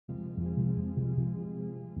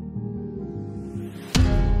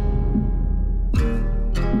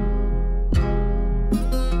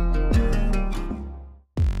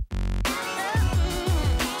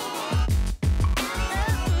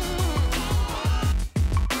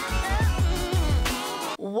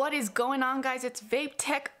What is going on, guys? It's Vape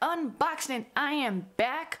Tech Unboxed and I am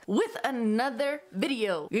back with another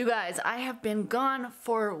video. You guys, I have been gone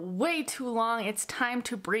for way too long. It's time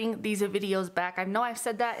to bring these videos back. I know I've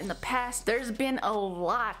said that in the past. There's been a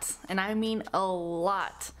lot, and I mean a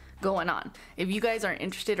lot, going on. If you guys are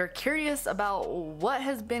interested or curious about what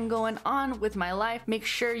has been going on with my life, make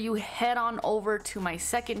sure you head on over to my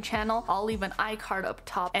second channel. I'll leave an iCard up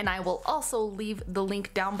top and I will also leave the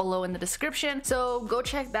link down below in the description, so go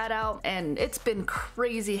check that out. And it's been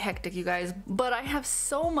crazy hectic, you guys, but I have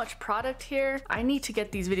so much product here. I need to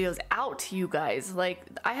get these videos out to you guys. Like,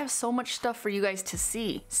 I have so much stuff for you guys to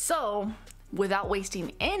see. So without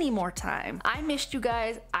wasting any more time, I missed you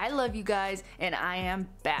guys, I love you guys, and I am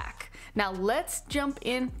back. Now let's jump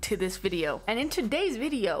into this video. And in today's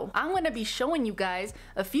video, I'm gonna be showing you guys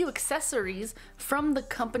a few accessories from the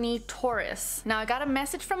company TORRAS. Now I got a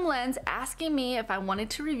message from Lens asking me if I wanted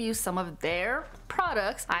to review some of their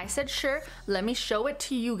products. I said sure, let me show it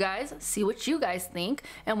to you guys, see what you guys think,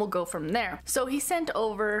 and we'll go from there. So he sent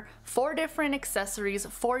over 4 different accessories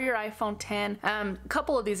for your iPhone 10. A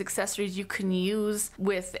couple of these accessories you can use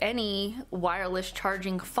with any wireless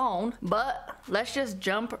charging phone, but let's just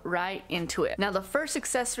jump right into it. Now the first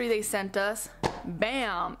accessory they sent us,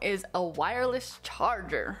 bam, is a wireless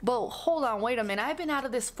charger. But hold on, wait a minute, I've been out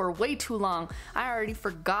of this for way too long. I already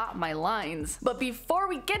forgot my lines. But before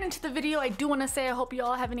we get into the video, I do want to say I hope you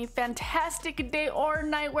all have a fantastic day or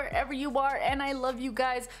night wherever you are, and I love you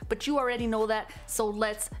guys, but you already know that, so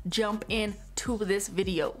let's jump in to this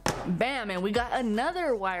video. Bam, and we got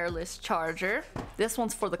another wireless charger. This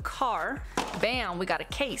one's for the car. Bam, we got a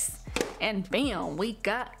case. And bam, we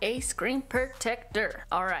got a screen protector.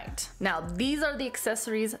 All right, now these are the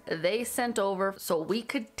accessories they sent over so we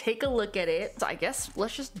could take a look at it. So I guess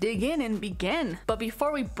let's just dig in and begin. But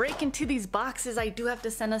before we break into these boxes, I do have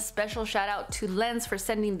to send a special shout out to Lens for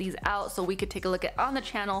sending these out so we could take a look at on the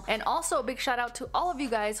channel. And also a big shout out to all of you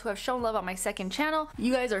guys who have shown love on my second channel.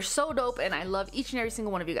 You guys are so dope and I love each and every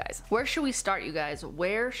single one of you guys. Where should we start, you guys?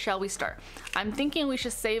 Where shall we start? I'm thinking we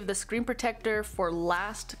should save the screen protector for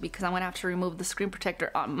last because I'm gonna have to remove the screen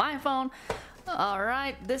protector on my phone. All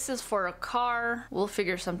right, this is for a car. We'll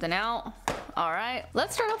figure something out. All right,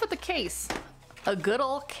 let's start off with the case. A good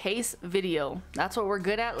old case video. That's what we're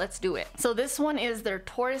good at. Let's do it. So this one is their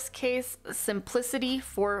TORRAS case, Simplicity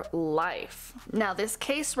for Life. Now this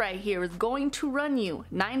case right here is going to run you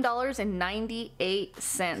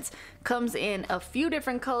 $9.98. Comes in a few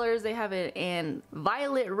different colors. They have it in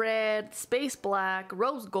violet red, space black,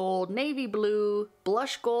 rose gold, navy blue,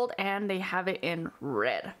 blush gold, and they have it in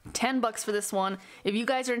red. 10 bucks for this one. If you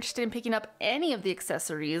guys are interested in picking up any of the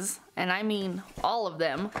accessories, and I mean all of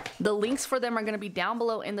them, the links for them are going to be down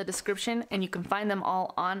below in the description and you can find them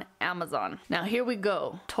all on Amazon. Now here we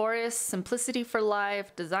go. TORRAS Simplicity for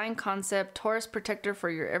Life, design concept, TORRAS protector for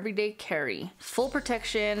your everyday carry. Full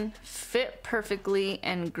protection, fit perfectly,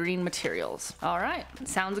 and green materials. All right,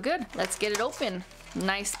 sounds good. Let's get it open.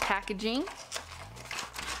 Nice packaging.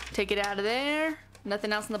 Take it out of there.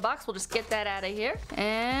 Nothing else in the box. We'll just get that out of here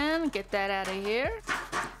and get that out of here.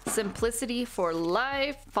 Simplicity for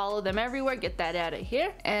Life. Follow them everywhere. Get that out of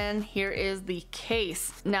here. And here is the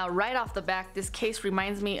case. Now right off the back, this case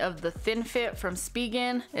reminds me of the Thin Fit from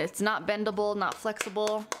Spigen. It's not bendable, not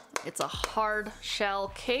flexible. It's a hard shell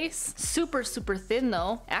case. Super, super thin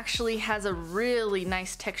though. Actually has a really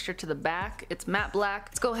nice texture to the back. It's matte black.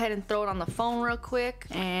 Let's go ahead and throw it on the phone real quick.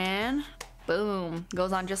 And boom,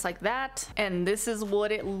 goes on just like that. And this is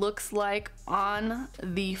what it looks like on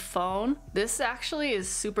the phone. This actually is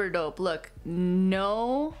super dope. Look,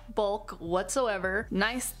 no bulk whatsoever.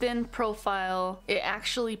 Nice thin profile. It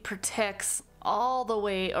actually protects all the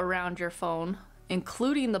way around your phone,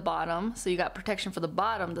 including the bottom. So you got protection for the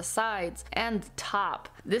bottom, the sides, and the top.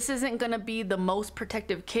 This isn't gonna be the most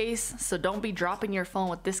protective case, so don't be dropping your phone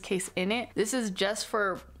with this case in it. This is just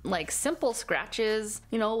for like simple scratches,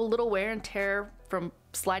 you know, a little wear and tear from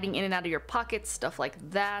sliding in and out of your pockets, stuff like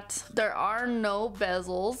that. There are no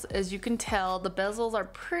bezels. As you can tell, the bezels are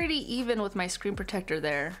pretty even with my screen protector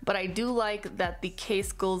there, but I do like that the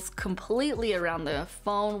case goes completely around the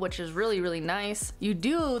phone, which is really, really nice. You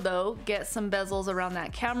do though get some bezels around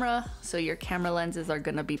that camera, so your camera lenses are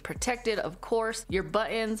gonna be protected, of course. Your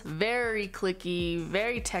buttons, very clicky,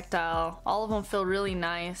 very tactile. All of them feel really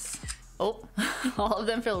nice. Oh, all of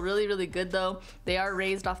them feel really, really good though. They are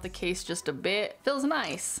raised off the case just a bit. Feels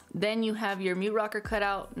nice. Then you have your mute rocker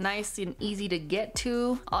cutout, nice and easy to get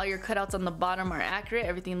to. All your cutouts on the bottom are accurate.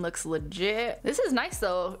 Everything looks legit. This is nice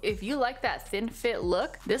though. If you like that thin fit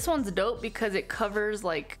look, this one's dope because it covers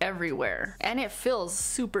like everywhere. And it feels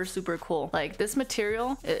super, super cool. Like this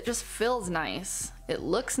material, it just feels nice. It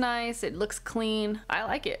looks nice, it looks clean. I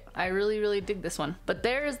like it. I really dig this one. But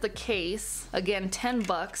there's the case. Again, 10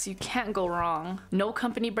 bucks. You can't go wrong. No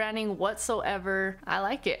company branding whatsoever. I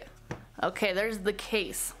like it. Okay, there's the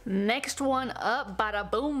case. Next one up, bada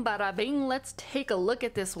boom, bada bing. Let's take a look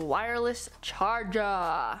at this wireless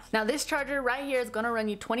charger. Now this charger right here is gonna run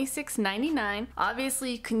you $26.99.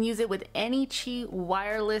 Obviously you can use it with any Qi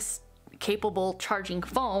wireless capable charging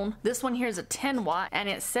phone. This one here is a 10 watt and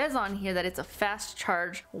it says on here that it's a fast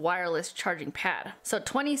charge wireless charging pad. So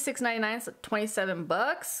 $26.99, so 27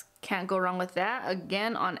 bucks. Can't go wrong with that.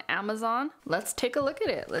 Again, on Amazon. Let's take a look at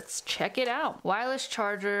it. Let's check it out. Wireless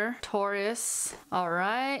charger, TORRAS. All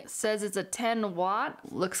right, says it's a 10 watt.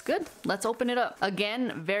 Looks good. Let's open it up.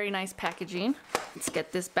 Again, very nice packaging. Let's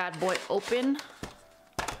get this bad boy open.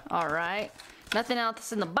 All right. Nothing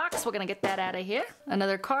else in the box. We're gonna get that out of here.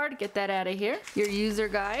 Another card, get that out of here. Your user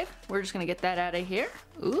guide, we're just gonna get that out of here.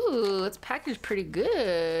 Ooh, it's packaged pretty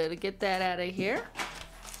good. Get that out of here.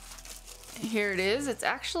 Here it is. It's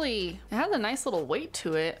actually, it has a nice little weight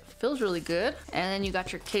to it. Feels really good. And then you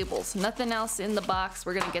got your cables. Nothing else in the box.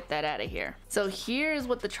 We're gonna get that out of here. So here's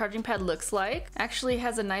what the charging pad looks like. Actually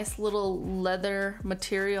has a nice little leather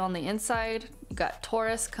material on the inside. You got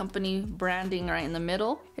TORRAS company branding right in the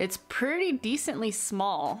middle. It's pretty decently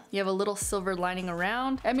small. You have a little silver lining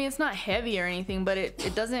around. I mean, it's not heavy or anything, but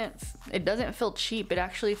it doesn't feel cheap. It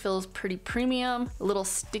actually feels pretty premium. A little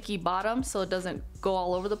sticky bottom so it doesn't go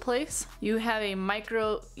all over the place. You have a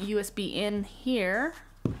micro USB in here.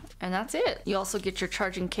 And that's it. You also get your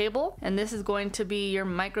charging cable, and this is going to be your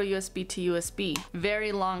micro USB to USB.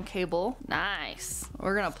 Very long cable. Nice.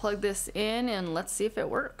 We're gonna plug this in and let's see if it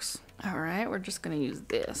works. All right, we're just gonna use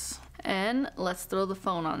this. And let's throw the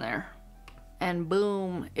phone on there. And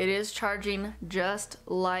boom, it is charging just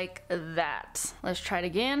like that. Let's try it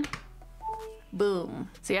again. Boom.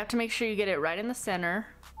 So you have to make sure you get it right in the center.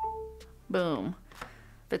 Boom.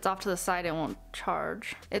 If it's off to the side, it won't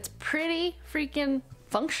charge. It's pretty freaking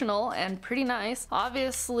functional and pretty nice.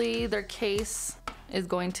 Obviously, their case is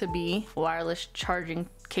going to be wireless charging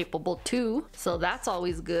capable too, so that's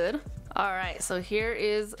always good. All right, so here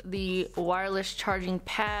is the wireless charging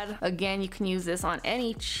pad. Again, you can use this on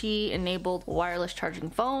any Qi enabled wireless charging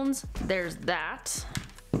phones. There's that.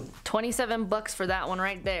 27 bucks for that one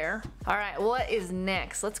right there. All right, what is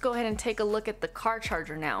next? Let's go ahead and take a look at the car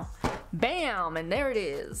charger now. Bam, and there it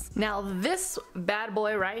is. Now this bad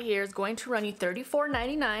boy right here is going to run you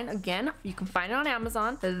 $34.99. Again, you can find it on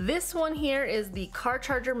Amazon. This one here is the car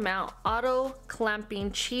charger mount auto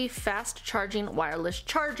clamping Qi fast charging wireless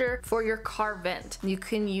charger for your car vent. You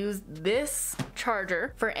can use this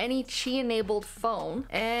charger for any Qi enabled phone,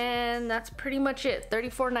 and that's pretty much it.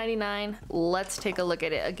 $34.99. Let's take a look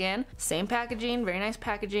at it. Again, same packaging, very nice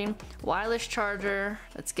packaging, wireless charger.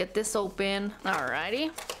 Let's get this open.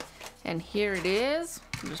 Alrighty. And here it is.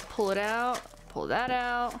 Just pull it out, pull that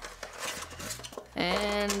out,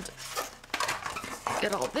 and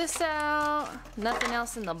get all this out. Nothing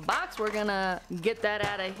else in the box. We're gonna get that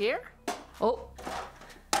out of here. Oh.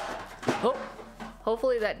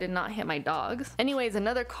 Hopefully that did not hit my dogs. Anyways,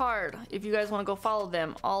 another card. If you guys want to go follow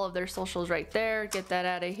them, all of their socials right there. Get that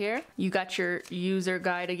out of here. You got your user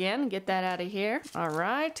guide again. Get that out of here. All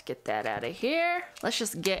right, get that out of here. Let's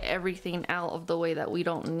just get everything out of the way that we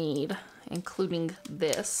don't need, including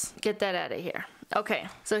this. Get that out of here. Okay,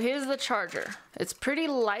 so here's the charger. It's pretty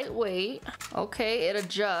lightweight. Okay, it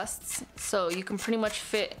adjusts, so you can pretty much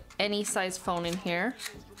fit any size phone in here.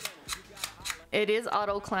 It is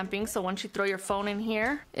auto clamping, so once you throw your phone in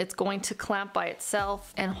here, it's going to clamp by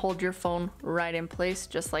itself and hold your phone right in place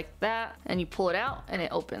just like that. And you pull it out and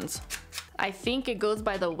it opens. I think it goes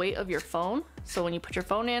by the weight of your phone. So when you put your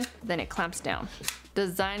phone in, then it clamps down.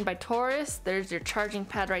 Designed by TORRAS. There's your charging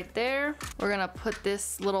pad right there. We're gonna put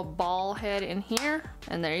this little ball head in here,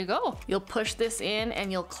 and there you go. You'll push this in and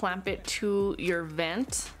you'll clamp it to your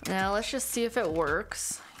vent. Now let's just see if it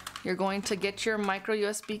works. You're going to get your micro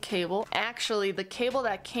USB cable. Actually, the cable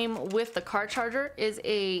that came with the car charger is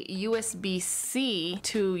a USB-C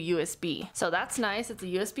to USB. So that's nice, it's a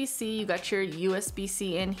USB-C. You got your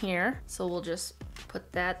USB-C in here. So we'll just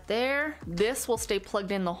put that there. This will stay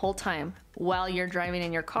plugged in the whole time while you're driving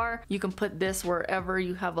in your car. You can put this wherever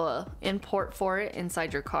you have a import for it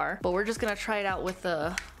inside your car. But we're just gonna try it out with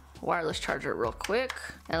the wireless charger real quick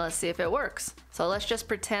and let's see if it works. So let's just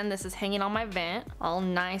pretend this is hanging on my vent, all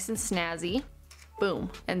nice and snazzy.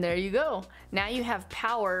 Boom, and there you go. Now you have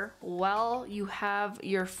power while you have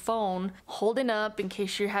your phone holding up in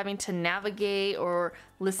case you're having to navigate or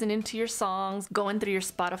listening to your songs, going through your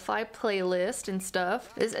Spotify playlist and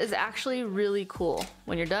stuff. This is actually really cool.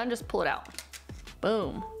 When you're done, just pull it out.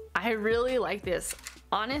 Boom. I I really like this.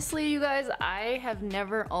 Honestly, you guys, I have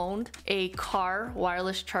never owned a car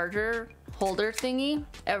wireless charger holder thingy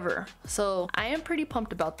ever, so I am pretty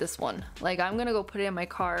pumped about this one. Like, I'm gonna go put it in my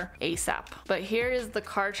car ASAP. But here is the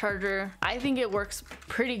car charger. I think it works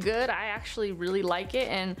pretty good. I actually really like it,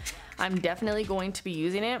 and I'm definitely going to be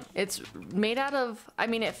using it. It's made out of, I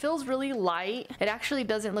mean, it feels really light. It actually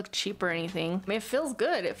doesn't look cheap or anything. I mean, it feels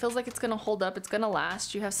good. It feels like it's gonna hold up, it's gonna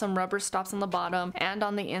last. You have some rubber stops on the bottom and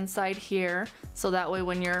on the inside here, so that way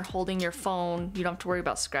when you're holding your phone, you don't have to worry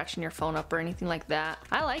about scratching your phone up or anything like that.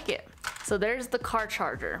 I like it. So there's the car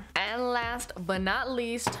charger. And last but not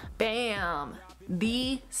least, bam,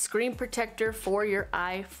 the screen protector for your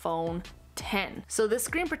iPhone 10. So this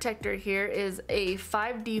screen protector here is a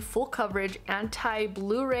 5D full coverage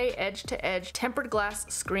anti-Blu-ray edge-to-edge tempered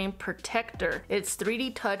glass screen protector. It's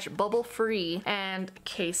 3D touch, bubble free, and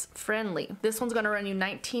case friendly. This one's gonna run you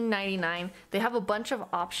 $19.99. They have a bunch of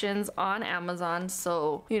options on Amazon,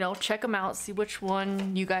 so you know, check them out, see which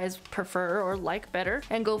one you guys prefer or like better,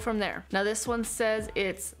 and go from there. Now this one says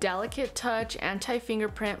it's delicate touch,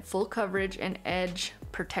 anti-fingerprint, full coverage, and edge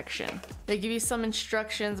protection. They give you some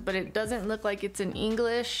instructions, but it doesn't look like it's in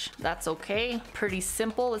English. That's okay. Pretty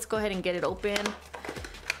simple. Let's go ahead and get it open.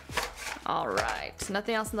 All right,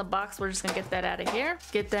 nothing else in the box. We're just gonna get that out of here.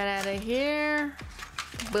 Get that out of here.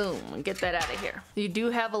 Boom, get that out of here. You do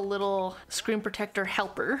have a little screen protector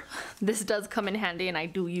helper. This does come in handy, and I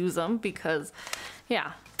do use them because,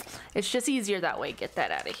 yeah, it's just easier that way. Get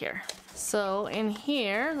that out of here. So in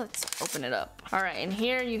here, let's open it up. All right, in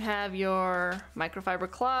here you have your microfiber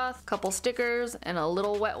cloth, couple stickers, and a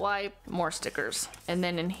little wet wipe, more stickers. And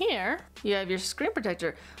then in here, you have your screen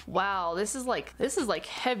protector. Wow, this is like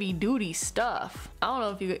heavy duty stuff. I don't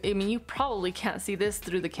know if you, I mean, you probably can't see this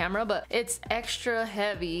through the camera, but it's extra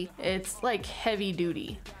heavy. It's like heavy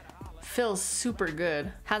duty. Feels super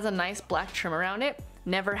good. Has a nice black trim around it.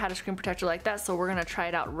 Never had a screen protector like that, so we're gonna try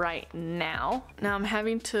it out right now. Now I'm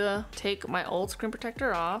having to take my old screen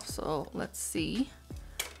protector off, so let's see.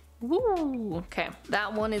 Woo! Okay,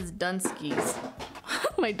 that one is Dunskies.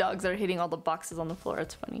 My dogs are hitting all the boxes on the floor,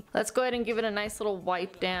 it's funny. Let's go ahead and give it a nice little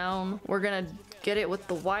wipe down. We're gonna get it with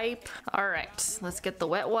the wipe. All right, let's get the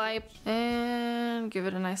wet wipe and give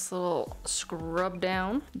it a nice little scrub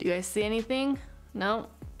down. Do you guys see anything? No?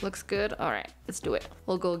 Looks good. All right, let's do it.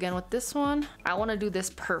 We'll go again with this one. I want to do this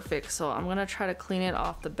perfect, so I'm gonna try to clean it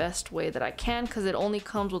off the best way that I can because it only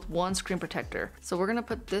comes with one screen protector. So we're gonna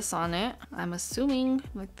put this on it. I'm assuming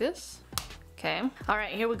like this. Okay. All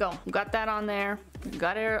right, here we go. Got that on there.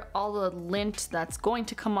 Got all the lint that's going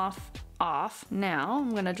to come off. Now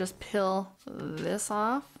I'm gonna just peel this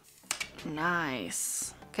off.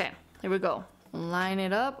 Nice. Okay, here we go. Line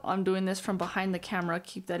it up. I'm doing this from behind the camera,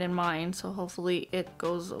 keep that in mind, so hopefully it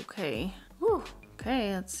goes okay. Whew.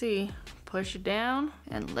 Okay, let's see. Push it down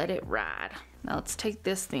and let it ride. Now let's take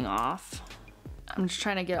this thing off. I'm just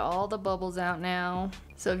trying to get all the bubbles out now.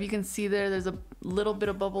 So if you can see there's a little bit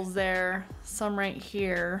of bubbles there, some right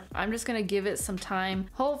here. I'm just gonna give it some time.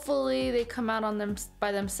 Hopefully they come out on them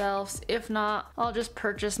by themselves. If not, I'll just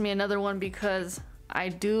purchase me another one because I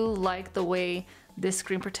do like the way this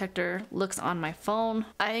screen protector looks on my phone.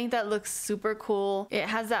 I think that looks super cool. It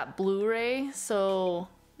has that Blu-ray, so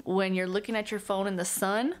when you're looking at your phone in the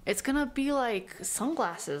sun, it's gonna be like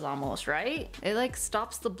sunglasses almost, right? It like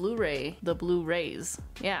stops the Blu-rays.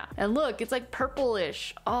 Yeah, and look, it's like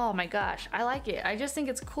purplish. Oh my gosh, I like it. I just think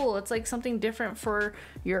it's cool. It's like something different for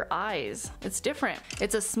your eyes. It's different.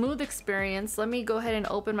 It's a smooth experience. Let me go ahead and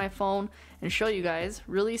open my phone and show you guys.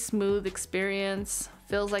 Really smooth experience.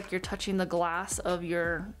 Feels like you're touching the glass of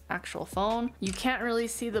your actual phone. You can't really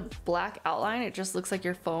see the black outline. It just looks like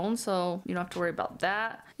your phone, so you don't have to worry about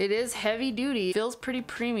that. It is heavy duty. Feels pretty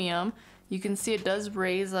premium. You can see it does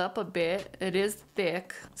raise up a bit. It is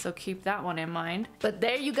thick, so keep that one in mind. But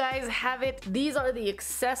there you guys have it. These are the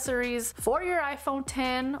accessories for your iPhone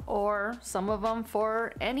 10 or some of them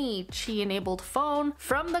for any Qi-enabled phone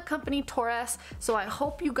from the company TORRAS. So I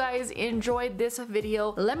hope you guys enjoyed this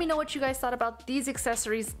video. Let me know what you guys thought about these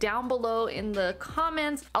accessories down below in the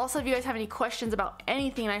comments. Also, if you guys have any questions about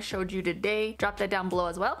anything I showed you today, drop that down below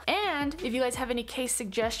as well. And if you guys have any case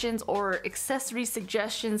suggestions or accessory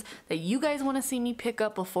suggestions that you guys want to see me pick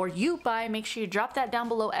up before you buy, make sure you drop that down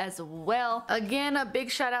below as well. Again, a big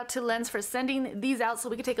shout out to Lens for sending these out so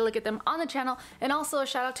we can take a look at them on the channel, and also a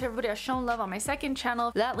shout out to everybody who's shown love on my second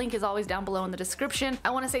channel. That link is always down below in the description.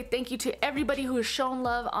 I want to say thank you to everybody who has shown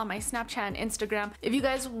love on my Snapchat and Instagram. If you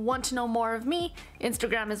guys want to know more of me,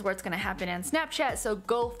 Instagram is where it's going to happen, and Snapchat, so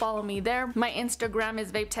go follow me there. My Instagram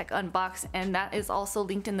is vapetechunboxed, and that is also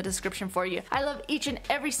linked in the description for you. I love each and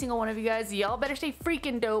every single one of you guys. Y'all better stay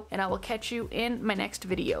freaking dope, and I will catch you in my next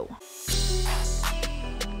video.